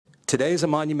Today is a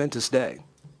monumentous day.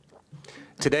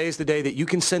 Today is the day that you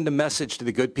can send a message to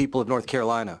the good people of North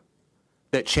Carolina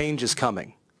that change is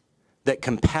coming, that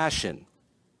compassion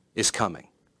is coming.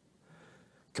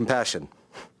 Compassion.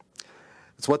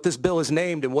 It's what this bill is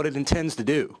named, and what it intends to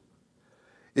do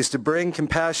is to bring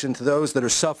compassion to those that are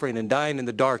suffering and dying in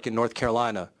the dark in North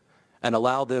Carolina and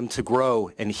allow them to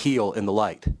grow and heal in the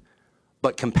light.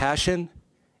 But compassion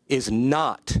is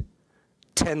not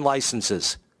 10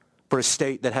 licenses for a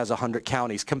state that has 100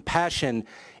 counties. Compassion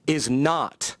is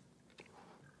not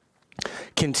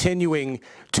continuing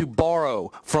to borrow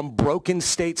from broken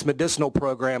states' medicinal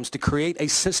programs to create a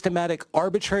systematic,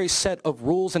 arbitrary set of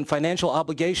rules and financial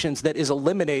obligations that is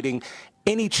eliminating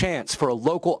any chance for a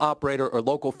local operator or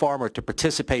local farmer to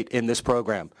participate in this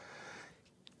program.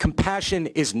 Compassion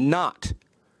is not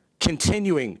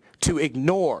continuing to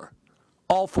ignore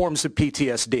all forms of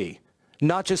PTSD,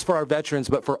 not just for our veterans,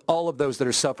 but for all of those that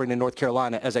are suffering in North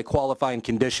Carolina as a qualifying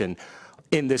condition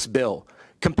in this bill.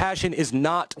 Compassion is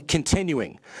not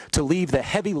continuing to leave the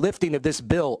heavy lifting of this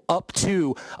bill up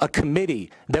to a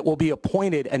committee that will be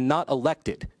appointed and not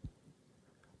elected.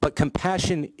 But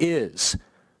compassion is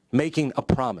making a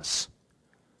promise.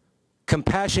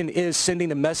 Compassion is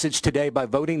sending a message today by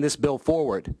voting this bill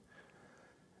forward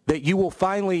that you will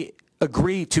finally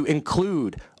agree to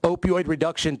include opioid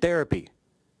reduction therapy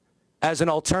as an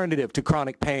alternative to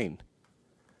chronic pain.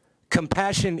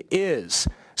 Compassion is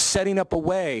setting up a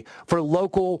way for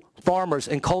local farmers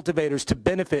and cultivators to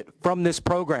benefit from this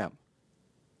program.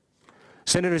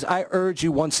 Senators, I urge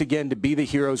you once again to be the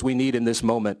heroes we need in this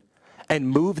moment and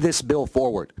move this bill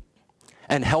forward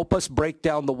and help us break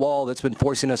down the wall that's been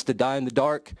forcing us to die in the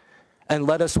dark, and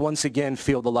let us once again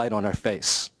feel the light on our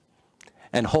face.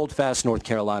 And hold fast, North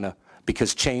Carolina,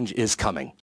 because change is coming.